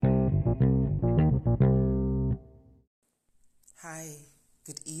Hi,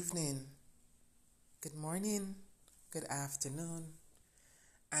 good evening, good morning, good afternoon,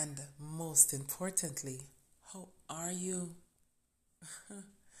 and most importantly, how are you?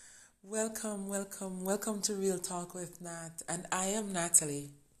 Welcome to Real Talk with Nat, and I am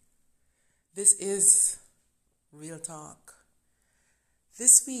Natalie. This is Real Talk.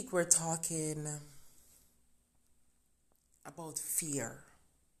 This week we're talking about fear.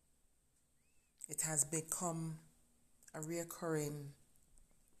 It has become a reoccurring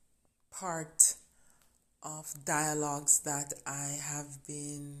part of dialogues that I have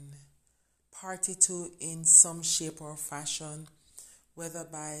been party to in some shape or fashion, whether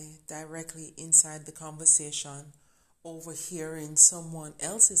by directly inside the conversation, overhearing someone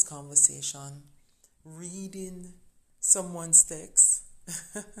else's conversation, reading someone's text,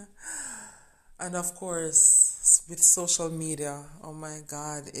 and of course, with social media, oh my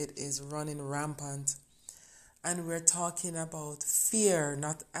God, it is running rampant. And we're talking about fear,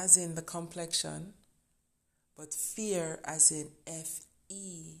 not as in the complexion, but fear as in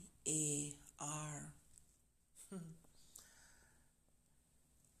FEAR.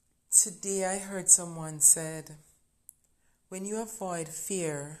 Today I heard someone said, when you avoid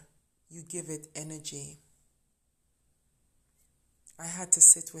fear, you give it energy. I had to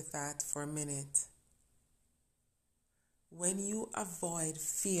sit with that for a minute. When you avoid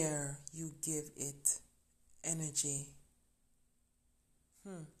fear, you give it energy.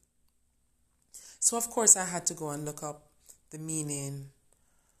 So of course I had to go and look up the meaning.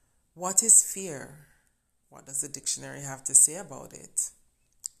 What is fear? What does the dictionary have to say about it?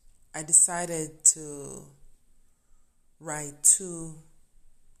 I decided to write two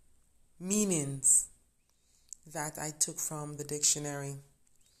meanings that I took from the dictionary.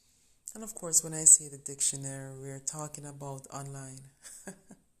 And of course, when I say the dictionary, we're talking about online.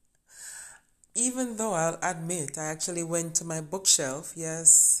 Even though I'll admit, I actually went to my bookshelf.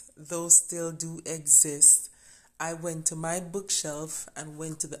 Yes, those still do exist. I went to my bookshelf and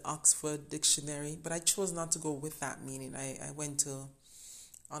went to the Oxford Dictionary, but I chose not to go with that meaning. I went to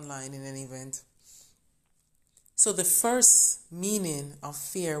online in any event. So the first meaning of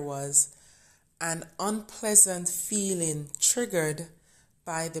fear was an unpleasant feeling triggered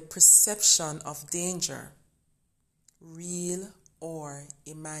by the perception of danger, real or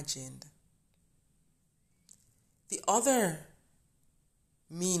imagined. The other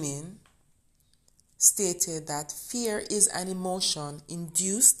meaning stated that fear is an emotion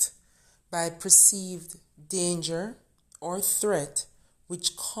induced by perceived danger or threat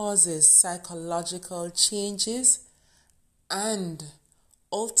which causes psychological changes and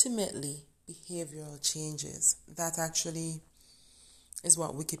ultimately behavioral changes. That actually is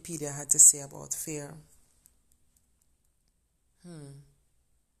what Wikipedia had to say about fear.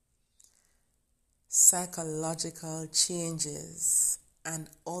 Psychological changes and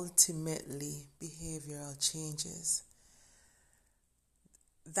ultimately behavioral changes.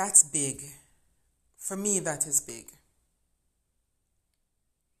 That's big. For me, that is big.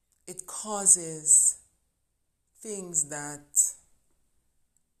 It causes things that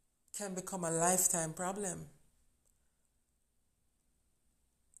can become a lifetime problem.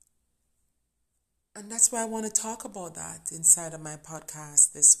 And that's why I want to talk about that inside of my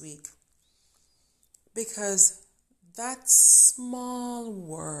podcast this week. Because that small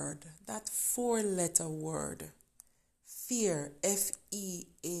word, that 4-letter word, fear,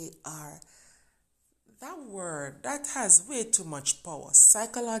 FEAR, that word, that has way too much power.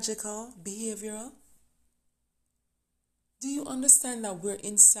 Psychological, behavioral. Do you understand that we're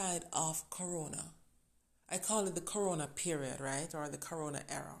inside of Corona? I call it the Corona period, right? Or the Corona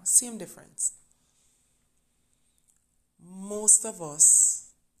era. Same difference. Most of us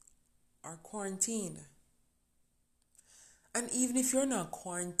are quarantined. And even if you're not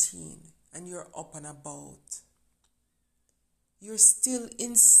quarantined and you're up and about, you're still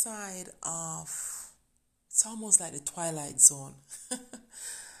inside of, it's almost like the Twilight Zone.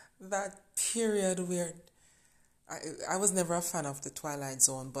 That period where, I was never a fan of the Twilight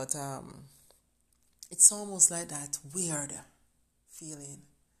Zone, but it's almost like that weird feeling.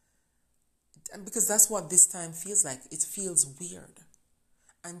 And because that's what this time feels like. It feels weird.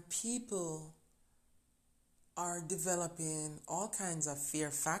 And people are developing all kinds of fear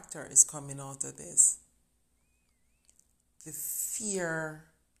factors coming out of this. The fear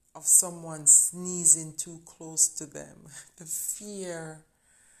of someone sneezing too close to them. The fear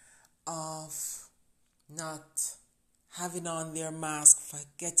of not having on their mask,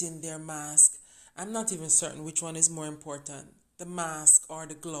 forgetting their mask. I'm not even certain which one is more important, the mask or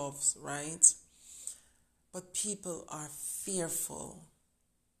the gloves, right? But people are fearful.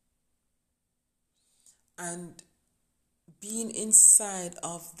 And being inside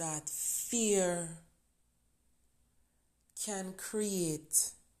of that fear can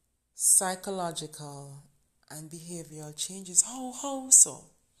create psychological and behavioral changes. How so?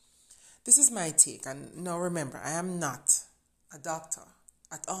 This is my take. And now remember, I am not a doctor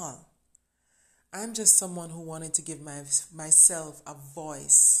at all. I'm just someone who wanted to give myself a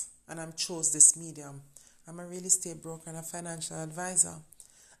voice, and I chose this medium. I'm a real estate broker and a financial advisor.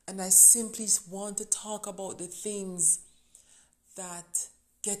 And I simply want to talk about the things that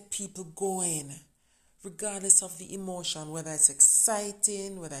get people going, regardless of the emotion, whether it's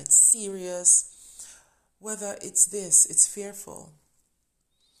exciting, whether it's serious, whether it's fearful.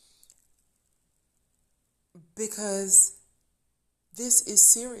 Because this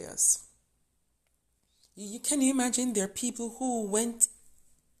is serious. Can you imagine there are people who went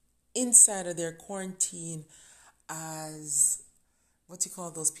inside of their quarantine as, what do you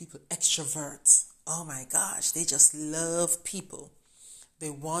call those people? Extroverts. Oh my gosh, they just love people. They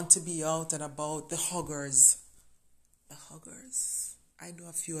want to be out and about. The huggers. The huggers. I know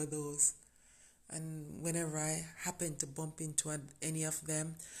a few of those. And whenever I happen to bump into any of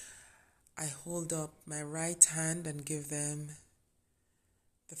them, I hold up my right hand and give them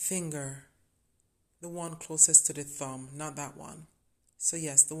the finger, the one closest to the thumb, not that one. So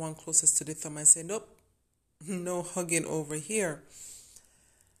yes, the one closest to the thumb, and say, nope, no hugging over here.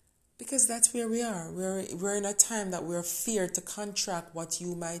 Because that's where we are. We're in a time that we're feared to contract what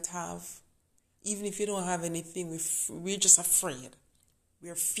you might have. Even if you don't have anything, we're just afraid.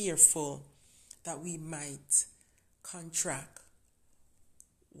 We're fearful that we might contract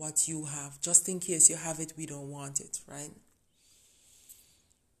what you have. Just in case you have it, we don't want it, right?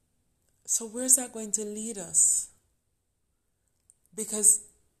 So where's that going to lead us? Because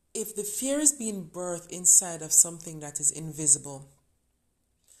if the fear is being birthed inside of something that is invisible,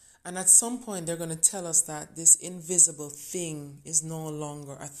 and at some point they're going to tell us that this invisible thing is no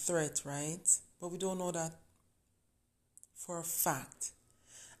longer a threat, right? But we don't know that for a fact.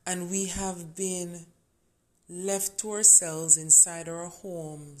 And we have been left to ourselves inside our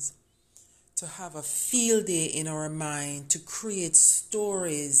homes to have a field day in our mind, to create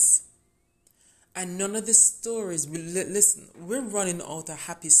stories. And none of the stories, listen, we're running out of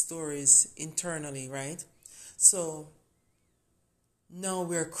happy stories internally, right? So now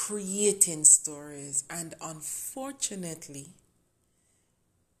we're creating stories, and unfortunately,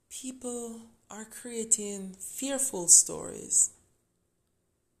 people are creating fearful stories.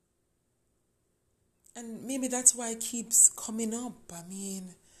 And maybe that's why it keeps coming up. I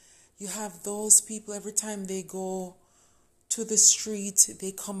mean, you have those people, every time they go to the street,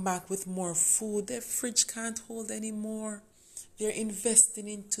 they come back with more food. Their fridge can't hold anymore. They're investing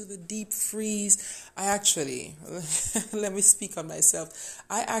into the deep freeze. I actually, let me speak on myself.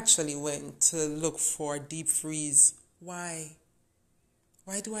 I actually went to look for deep freeze. Why?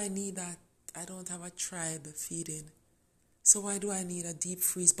 Why do I need that? I don't have a tribe feeding. So why do I need a deep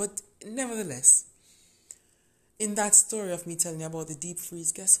freeze? But nevertheless, in that story of me telling you about the deep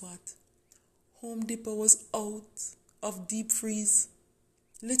freeze, guess what? Home Depot was out of deep freeze.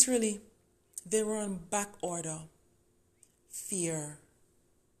 Literally, they were on back order. Fear.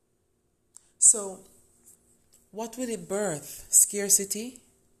 So, what will it birth? Scarcity?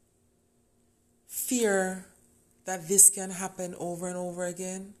 Fear that this can happen over and over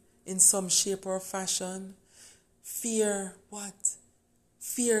again in some shape or fashion? Fear what?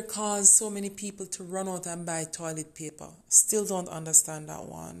 Fear caused so many people to run out and buy toilet paper. Still don't understand that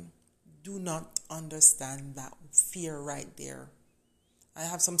one. Do not understand that fear right there. I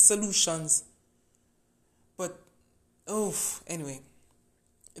have some solutions. But, anyway,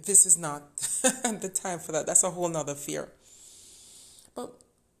 this is not the time for that. That's a whole nother fear. But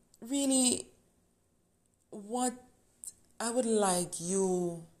really, what I would like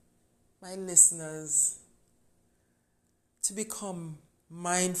you, my listeners, to become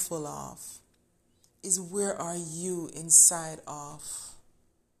mindful of is, where are you inside of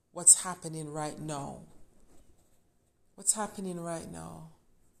what's happening right now? What's happening right now?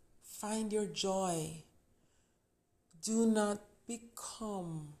 Find your joy. Do not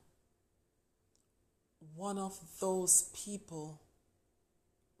become one of those people,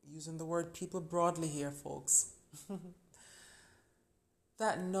 using the word people broadly here, folks,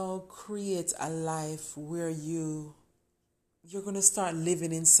 that now creates a life where you're going to start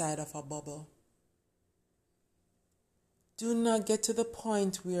living inside of a bubble. Do not get to the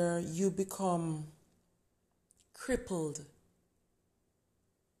point where you become crippled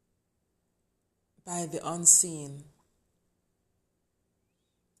by the unseen.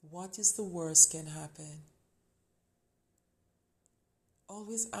 What is the worst can happen?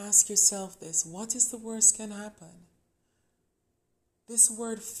 Always ask yourself this. What is the worst can happen? This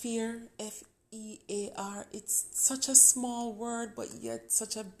word fear, F-E-A-R, it's such a small word, but yet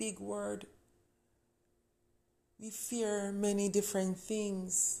such a big word. We fear many different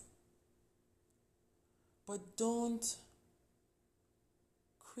things, but don't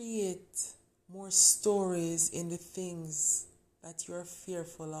create more stories in the things that you're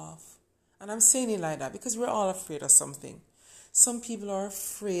fearful of. And I'm saying it like that because we're all afraid of something. Some people are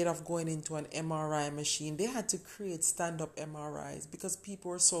afraid of going into an MRI machine. They had to create stand-up MRIs because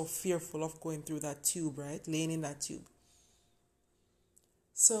people were so fearful of going through that tube, right? Laying in that tube.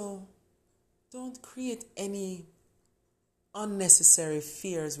 So don't create any unnecessary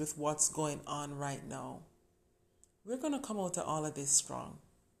fears with what's going on right now. We're going to come out of all of this strong.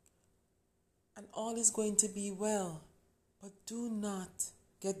 And all is going to be well. But do not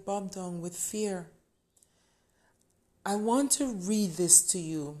get bogged down with fear. I want to read this to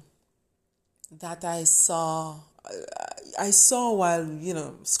you that I saw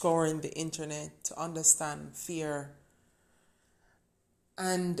while, scouring the internet to understand fear.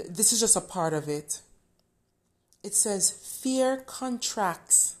 And this is just a part of it. It says, fear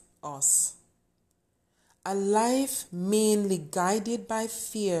contracts us. A life mainly guided by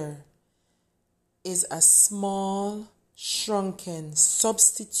fear is a small, shrunken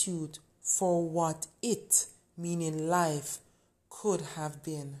substitute for what it, meaning life, could have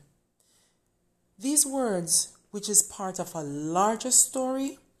been. These words, which is part of a larger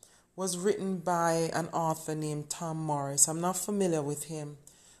story, was written by an author named Tom Morris. I'm not familiar with him,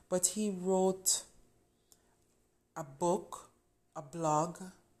 but he wrote a book, a blog,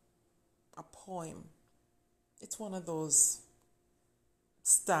 a poem. It's one of those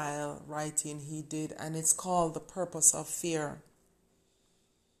style writing he did, and it's called The Purpose of Fear.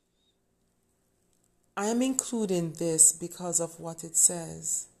 I am including this because of what it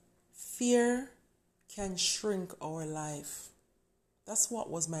says. Fear can shrink our life. That's what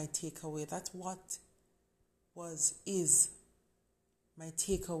was my takeaway. That's what is my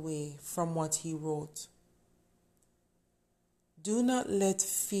takeaway from what he wrote. Do not let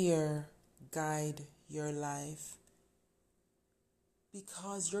fear guide your life,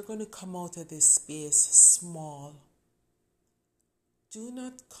 because you're going to come out of this space small. Do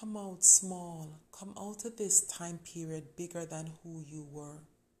not come out small. Come out of this time period bigger than who you were.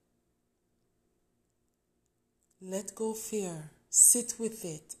 Let go fear. Sit with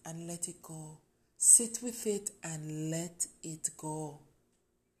it and let it go. Sit with it and let it go.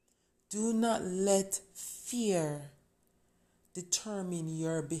 Do not let fear determine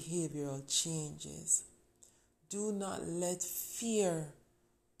your behavioral changes. Do not let fear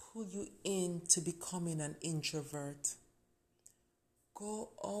pull you into becoming an introvert. Go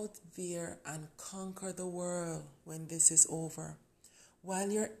out there and conquer the world when this is over. While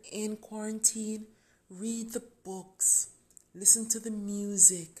you're in quarantine, read the books, listen to the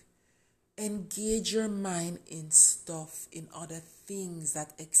music, engage your mind in stuff, in other things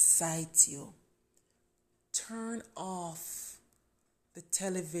that excite you. Turn off the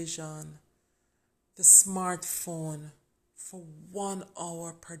television, the smartphone for 1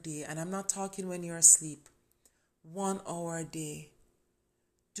 hour per day. And I'm not talking when you're asleep. 1 hour a day.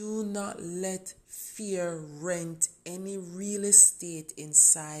 Do not let fear rent any real estate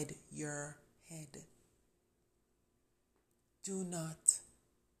inside your head. Do not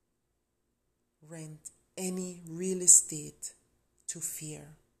rent any real estate to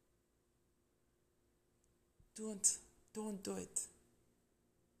fear. Don't do it.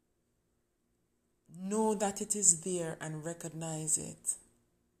 Know that it is there and recognize it.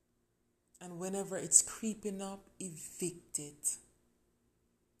 And whenever it's creeping up, evict it.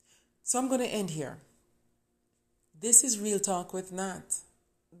 So I'm going to end here. This is Real Talk with Nat.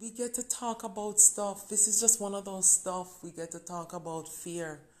 We get to talk about stuff. This is just one of those stuff. We get to talk about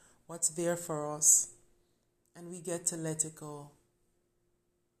fear, what's there for us, and we get to let it go.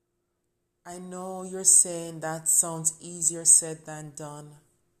 I know you're saying that sounds easier said than done,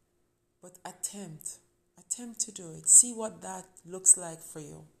 but attempt to do it. See what that looks like for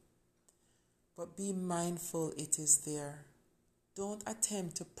you. But be mindful it is there. Don't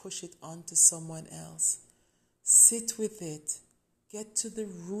attempt to push it onto someone else. Sit with it. Get to the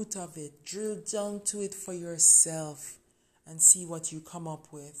root of it. Drill down to it for yourself and see what you come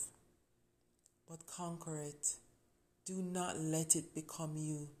up with. But conquer it. Do not let it become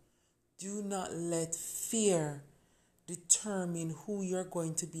you. Do not let fear determine who you're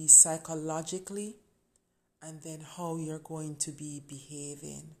going to be psychologically and then how you're going to be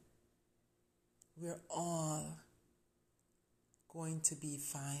behaving. We're all going to be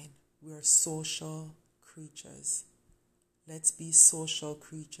fine. We're social creatures. Let's be social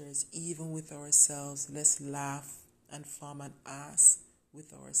creatures, even with ourselves. Let's laugh and form an ass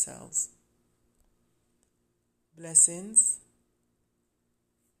with ourselves. Blessings.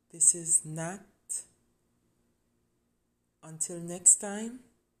 This is Nat. Until next time,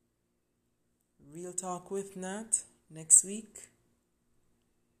 Real Talk with Nat next week.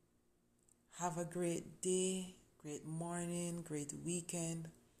 Have a great day, great morning, great weekend.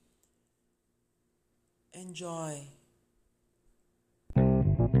 Enjoy.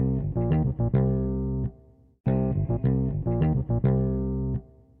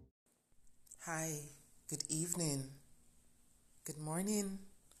 Hi, good evening, good morning,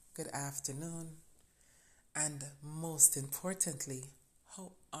 good afternoon, and most importantly,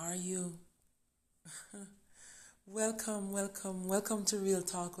 how are you? Welcome to Real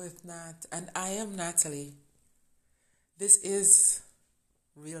Talk with Nat, and I am Natalie. This is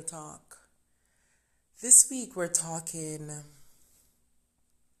Real Talk. This week we're talking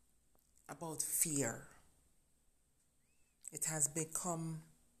about fear. It has become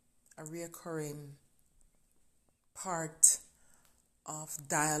a recurring part of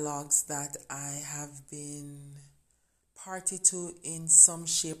dialogues that I have been party to in some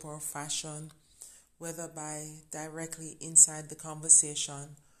shape or fashion, whether by directly inside the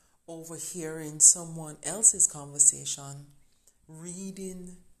conversation, overhearing someone else's conversation,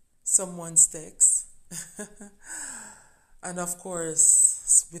 reading someone's text, and of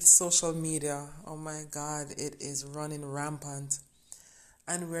course with social media. Oh my God, it is running rampant.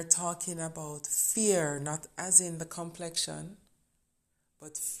 And we're talking about fear, not as in the complexion,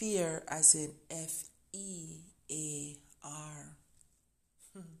 but fear as in F-E-A-R.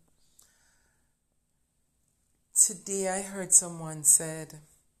 Today I heard someone said,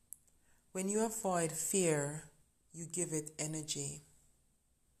 when you avoid fear, you give it energy.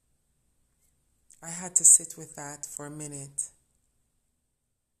 I had to sit with that for a minute.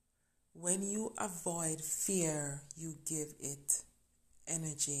 When you avoid fear, you give it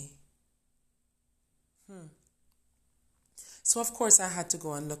energy. So of course I had to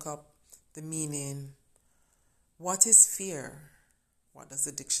go and look up the meaning. What is fear? What does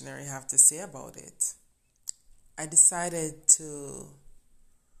the dictionary have to say about it? I decided to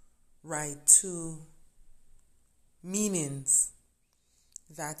write two meanings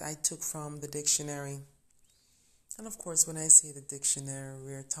that I took from the dictionary. And of course, when I say the dictionary,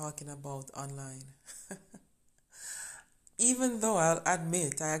 we're talking about online. Even though I'll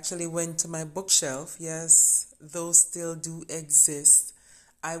admit, I actually went to my bookshelf. Yes, those still do exist.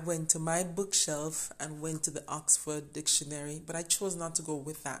 I went to my bookshelf and went to the Oxford Dictionary, but I chose not to go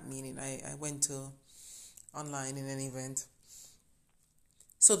with that meaning. I went to online in any event.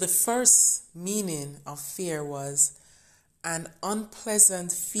 So the first meaning of fear was an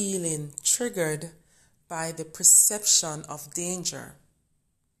unpleasant feeling triggered by the perception of danger,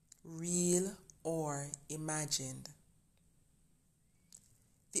 real or imagined.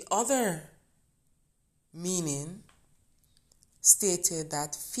 The other meaning stated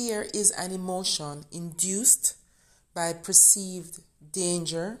that fear is an emotion induced by perceived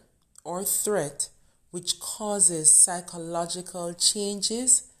danger or threat which causes psychological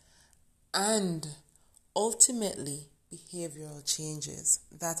changes and ultimately behavioral changes.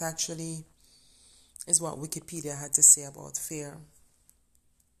 That actually is what Wikipedia had to say about fear.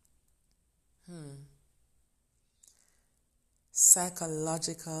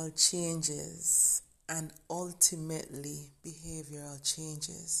 Psychological changes and ultimately behavioral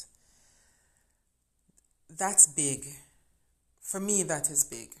changes. That's big. For me, that is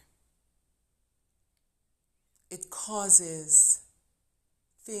big. It causes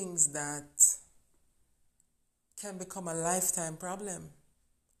things that can become a lifetime problem.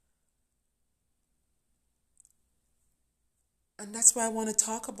 And that's why I want to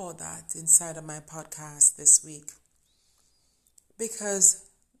talk about that inside of my podcast this week. Because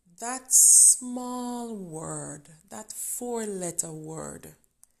that small word, that 4-letter word,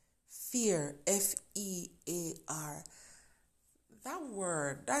 fear, F-E-A-R, that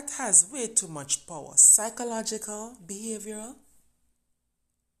word, that has way too much power. Psychological, behavioral.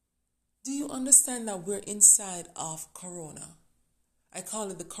 Do you understand that we're inside of Corona? I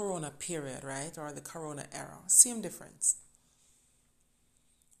call it the Corona period, right? Or the Corona era. Same difference.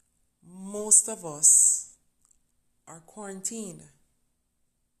 Most of us are quarantined.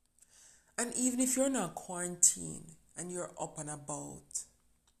 And even if you're not quarantined and you're up and about,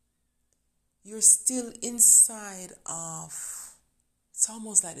 you're still inside of, it's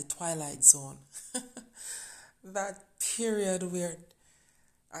almost like the Twilight Zone. That period where,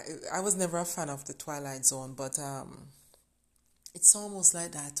 I was never a fan of the Twilight Zone, but it's almost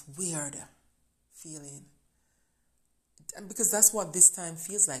like that weird feeling. And because that's what this time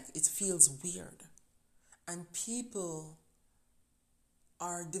feels like. It feels weird. And people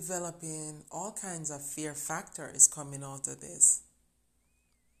are developing all kinds of fear factors coming out of this.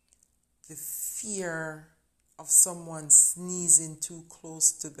 The fear of someone sneezing too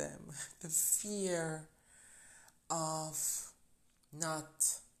close to them, the fear of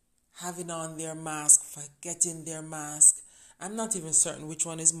not having on their mask, forgetting their mask. I'm not even certain which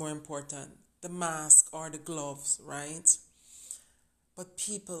one is more important, the mask or the gloves, right? But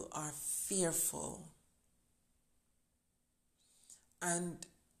people are fearful. And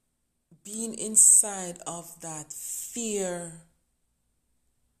being inside of that fear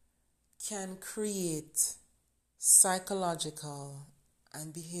can create psychological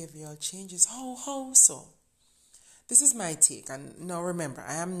and behavioral changes. How so? This is my take. And now remember,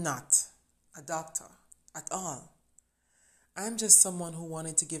 I am not a doctor at all. I'm just someone who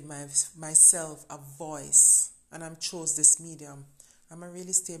wanted to give myself a voice, and I chose this medium. I'm a real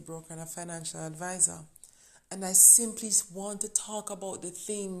estate broker and a financial advisor. And I simply want to talk about the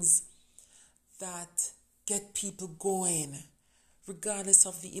things that get people going, regardless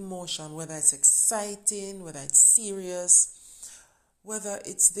of the emotion, whether it's exciting, whether it's serious, whether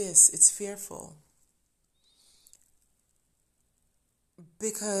it's fearful.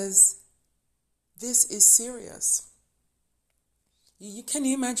 Because this is serious. Can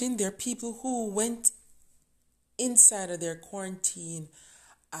you imagine there are people who went inside of their quarantine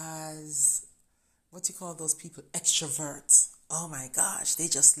as, what do you call those people? Extroverts. Oh my gosh, they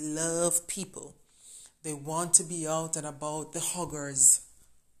just love people. They want to be out and about. The huggers.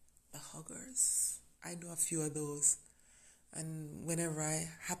 I know a few of those. And whenever I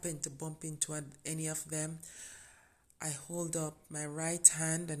happen to bump into any of them, I hold up my right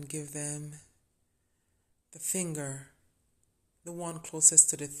hand and give them the finger, the one closest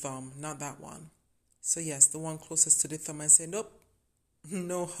to the thumb, not that one. So yes, the one closest to the thumb, and say, nope,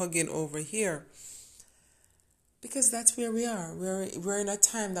 no hugging over here. Because that's where we are. We're in a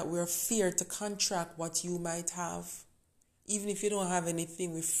time that we're feared to contract what you might have. Even if you don't have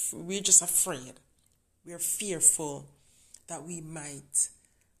anything, we're just afraid. We're fearful that we might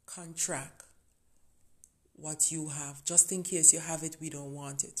contract what you have. Just in case you have it, we don't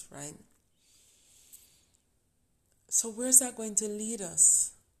want it, right? So where's that going to lead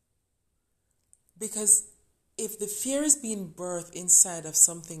us? Because if the fear is being birthed inside of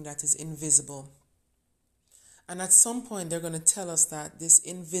something that is invisible, and at some point they're going to tell us that this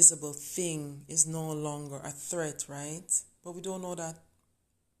invisible thing is no longer a threat, right? But we don't know that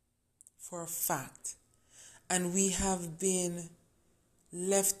for a fact. And we have been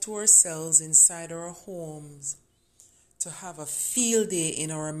left to ourselves inside our homes to have a field day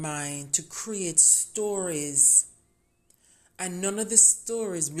in our mind, to create stories. And none of the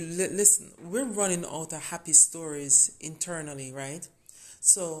stories, listen, we're running out of happy stories internally, right?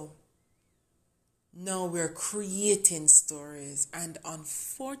 So now we're creating stories, and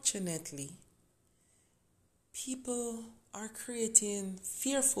unfortunately, people are creating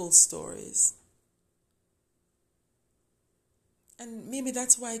fearful stories. And maybe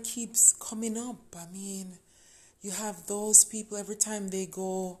that's why it keeps coming up. I mean, you have those people, every time they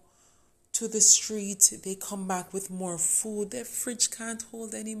go to the street, they come back with more food. Their fridge can't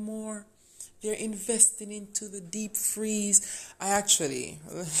hold anymore. They're investing into the deep freeze. I actually,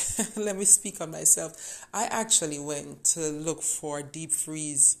 let me speak on myself. I actually went to look for deep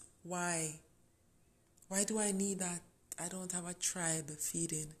freeze. Why? Why do I need that? I don't have a tribe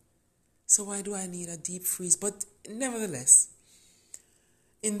feeding. So why do I need a deep freeze? But nevertheless,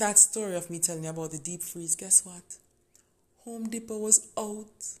 in that story of me telling you about the deep freeze, guess what? Home Depot was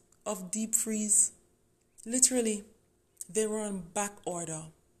out of deep freeze. Literally, they were on back order.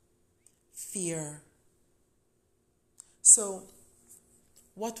 Fear. So,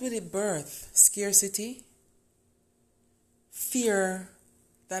 what will it birth? Scarcity? Fear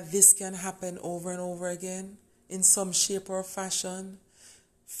that this can happen over and over again in some shape or fashion?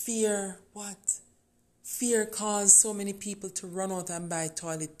 Fear what? Fear caused so many people to run out and buy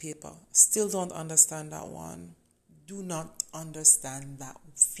toilet paper. Still don't understand that one. Do not understand that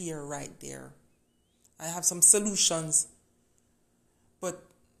fear right there. I have some solutions. But,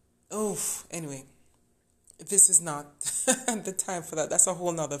 anyway, this is not the time for that. That's a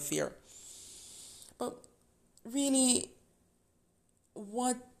whole nother fear. But really,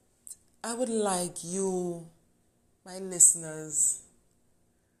 what I would like you, my listeners,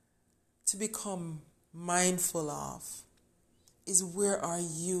 to become mindful of is, where are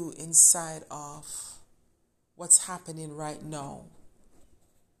you inside of what's happening right now?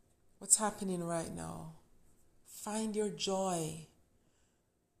 What's happening right now? Find your joy.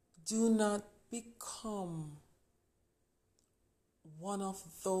 Do not become one of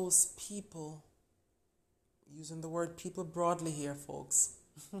those people using the word people broadly here, folks,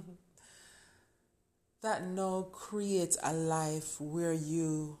 that now creates a life where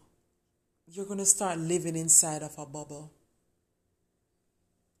you're going to start living inside of a bubble.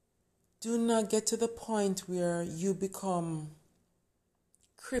 Do not get to the point where you become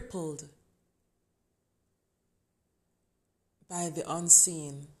crippled by the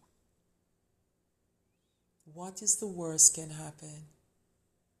unseen. What is the worst can happen?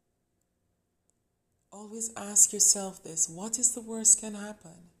 Always ask yourself this. What is the worst can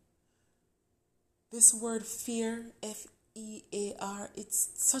happen? This word fear, F-E-A-R, it's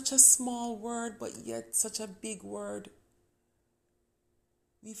such a small word, but yet such a big word.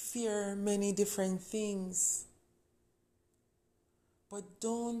 We fear many different things. But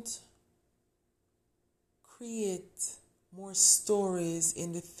don't create more stories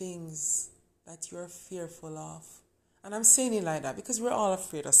in the things that you're fearful of. And I'm saying it like that because we're all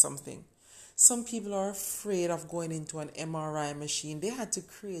afraid of something. Some people are afraid of going into an MRI machine. They had to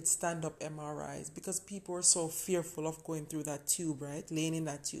create stand-up MRIs because people were so fearful of going through that tube, right? Laying in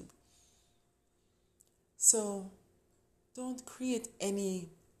that tube. So don't create any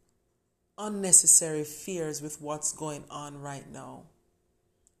unnecessary fears with what's going on right now.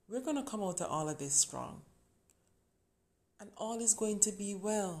 We're going to come out of all of this strong. And all is going to be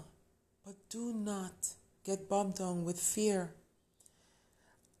well. But do not get bogged down with fear.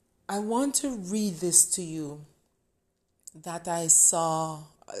 I want to read this to you that I saw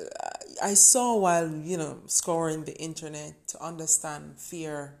while, scouring the internet to understand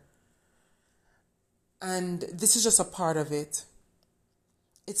fear. And this is just a part of it.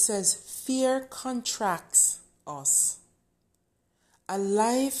 It says, fear contracts us. A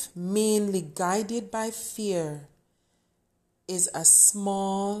life mainly guided by fear is a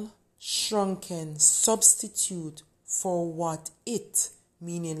small, shrunken substitute for what it,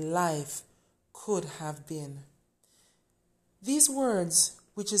 meaning life, could have been. These words,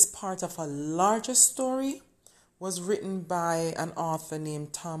 which is part of a larger story, was written by an author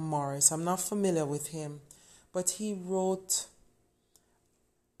named Tom Morris. I'm not familiar with him, but he wrote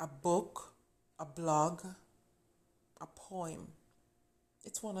a book, a blog, a poem.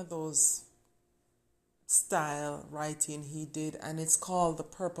 It's one of those style writing he did, and it's called The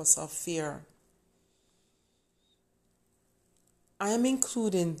Purpose of Fear. I am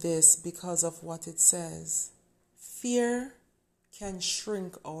including this because of what it says. Fear can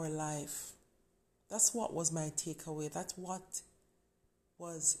shrink our life. That's what was my takeaway. That's what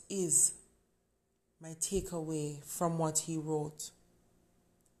is my takeaway from what he wrote.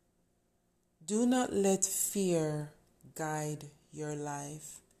 Do not let fear guide your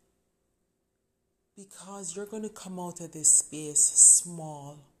life, because you're going to come out of this space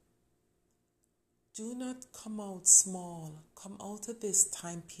small. Do not come out small. Come out of this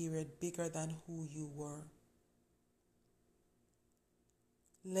time period bigger than who you were.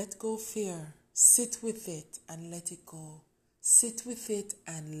 Let go fear. Sit with it and let it go. Sit with it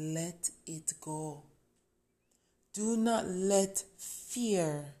and let it go. Do not let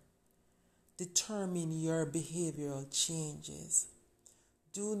fear determine your behavioral changes.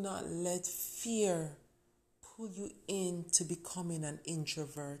 Do not let fear pull you into becoming an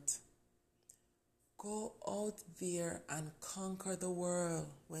introvert. Go out there and conquer the world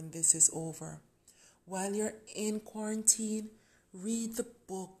when this is over. While you're in quarantine, read the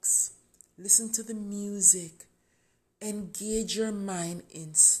books, listen to the music, engage your mind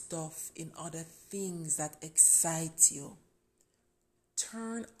in stuff, in other things that excite you.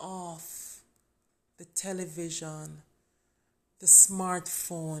 Turn off the television, the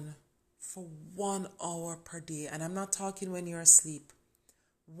smartphone for 1 hour per day. And I'm not talking when you're asleep.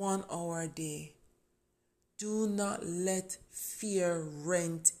 1 hour a day. Do not let fear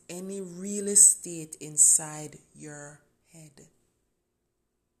rent any real estate inside your head.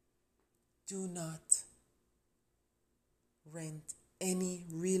 Do not rent any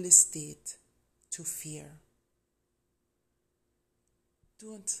real estate to fear.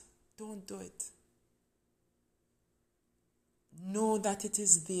 Don't do it. Know that it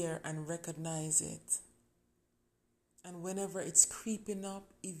is there and recognize it. And whenever it's creeping up,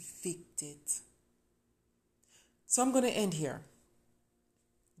 evict it. So I'm going to end here.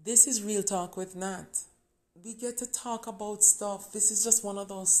 This is Real Talk with Nat. We get to talk about stuff. This is just one of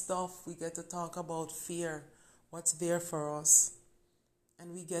those stuff. We get to talk about fear, what's there for us,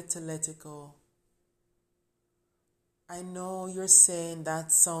 and we get to let it go. I know you're saying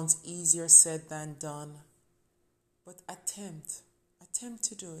that sounds easier said than done, but attempt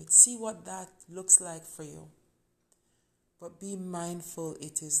to do it. See what that looks like for you. But be mindful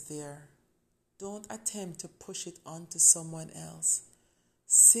it is there. Don't attempt to push it onto someone else.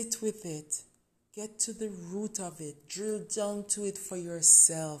 Sit with it. Get to the root of it. Drill down to it for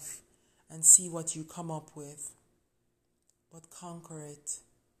yourself and see what you come up with. But conquer it.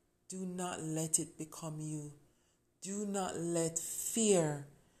 Do not let it become you. Do not let fear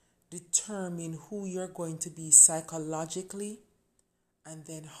determine who you're going to be psychologically and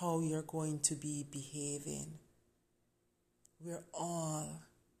then how you're going to be behaving. We're all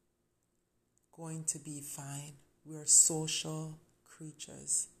going to be fine. We're social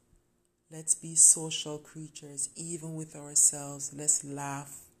creatures. Let's be social creatures, even with ourselves. Let's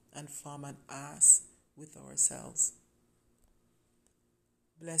laugh and form an ass with ourselves.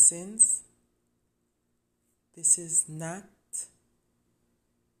 Blessings. This is Nat.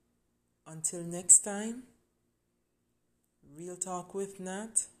 Until next time, Real Talk with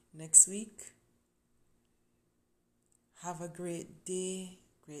Nat next week. Have a great day,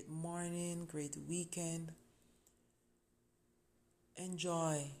 great morning, great weekend.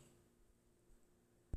 Enjoy.